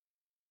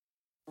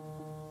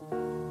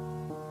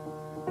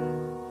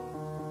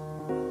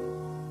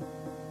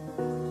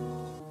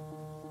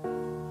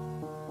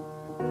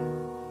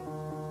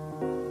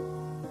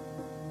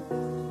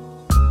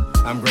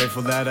I'm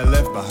grateful that I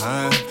left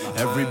behind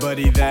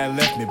everybody that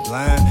left me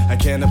blind. I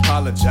can't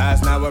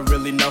apologize, now I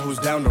really know who's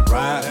down to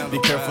ride. Be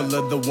careful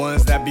of the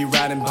ones that be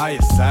riding by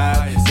your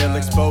side. They'll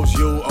expose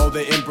you, or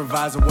they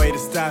improvise a way to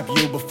stop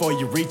you before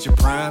you reach your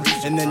prime.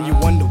 And then you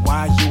wonder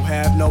why you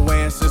have no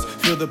answers.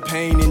 Feel the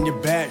pain in your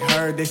back,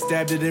 heard they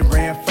stabbed it and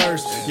ran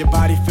first. Your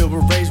body filled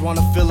with rage,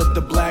 wanna fill up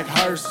the black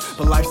hearse.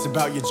 But life's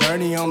about your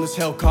journey on this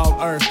hell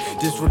called earth.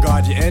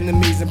 Disregard your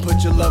enemies and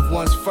put your loved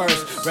ones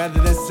first,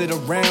 rather than sit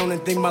around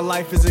and think my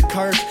life is a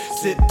curse.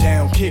 Sit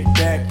down, kick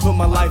back, put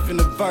my life in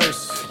a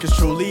verse, cause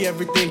truly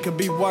everything could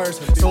be worse.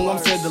 So I'm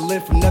said to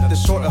live from nothing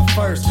short of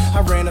first.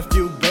 I ran a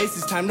few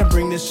bases, time to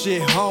bring this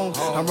shit home.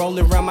 I'm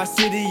rolling around my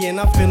city and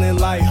I'm feeling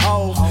like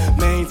ho.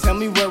 Man, tell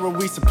me where are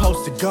we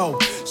supposed to go?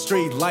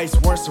 Street lights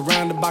were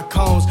surrounded by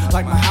cones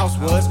like my house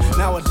was.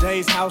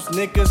 Nowadays house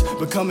niggas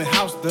becoming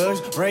house thugs,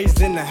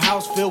 raised in the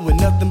house filled with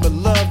nothing but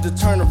love, to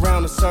turn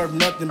around and serve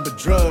nothing but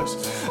drugs.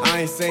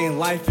 I ain't saying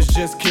life is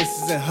just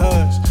kisses and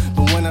hugs,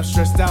 but when I'm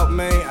stressed out,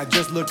 man, I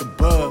just look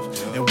above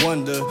and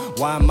wonder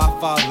why my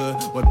father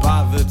would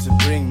bother to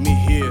bring me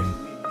here.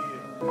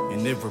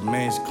 And it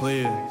remains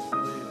clear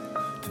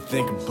to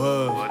think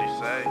above. What he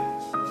say?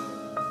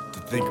 To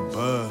think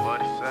above.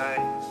 What he say?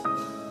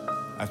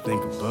 I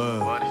think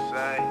above. What he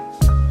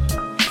say?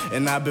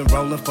 And I've been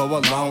rolling for a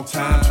long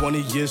time, 20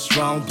 years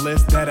strong,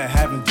 blessed that I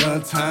haven't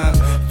done time.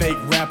 Fake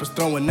rappers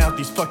throwing out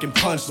these fucking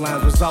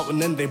punchlines,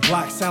 resulting in they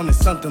block sounding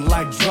something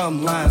like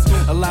drum lines.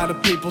 A lot of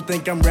people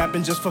think I'm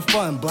rapping just for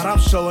fun, but I'm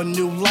showing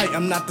new light,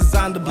 I'm not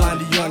designed to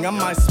blind the young. I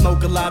might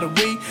smoke a lot of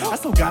weed, I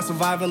still got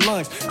surviving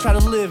lungs. Try to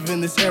live in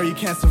this area, you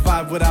can't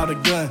survive without a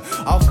gun.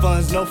 All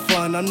fun's no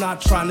fun, I'm not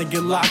trying to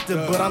get locked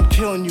up, but I'm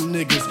killing you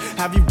niggas.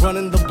 Have you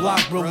running the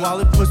block, bro? While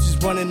it pushes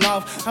running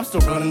off, I'm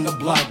still running the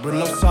block, bro.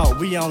 No salt,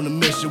 we on a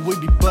mission. We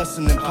be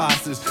busting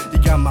imposters. You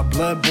got my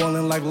blood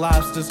boiling like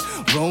lobsters.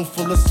 Room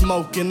full of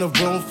smoke in a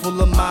room full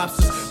of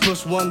mobsters.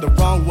 Push one the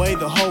wrong way,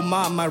 the whole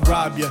mob might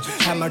rob ya.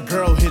 Have my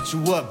girl hit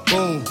you up,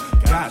 boom,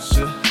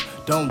 gotcha.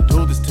 Don't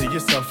do this to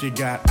yourself, you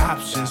got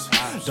options.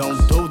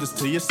 Don't do this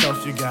to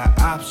yourself, you got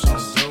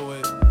options. Don't do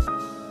it.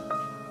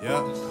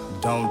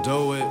 Yep. Don't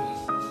do it.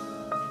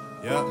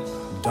 Yep.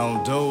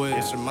 Don't do it.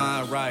 Get your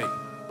mind right.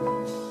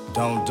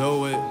 Don't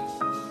do it.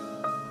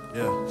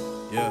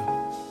 Yeah.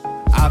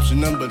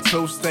 Option number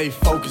 2, stay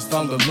focused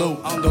on the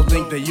loot. Don't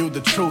think that you the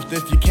truth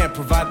if you can't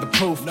provide the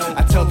proof.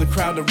 I tell the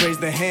crowd to raise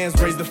their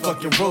hands, raise the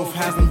fucking roof.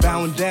 Has them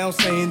bowing down,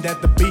 saying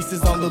that the beast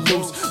is on the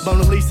loose.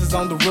 Mona Lisa's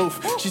on the roof,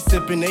 she's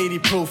sipping 80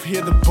 proof.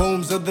 Hear the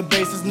booms of the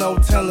basses, no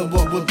telling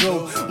what we'll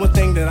do. One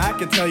thing that I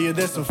can tell you,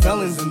 there's some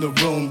felons in the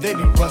room. They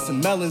be busting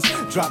melons,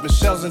 dropping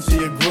shells into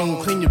your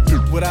groom. Clean your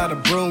poop without a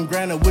broom,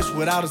 grant a wish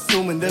without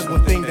assuming there's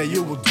one thing that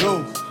you will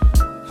do.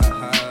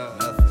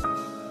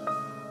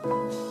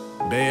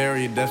 Bay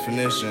Area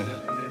definition,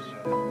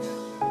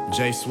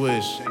 J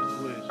Swish,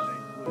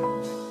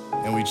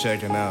 and we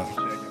checking out.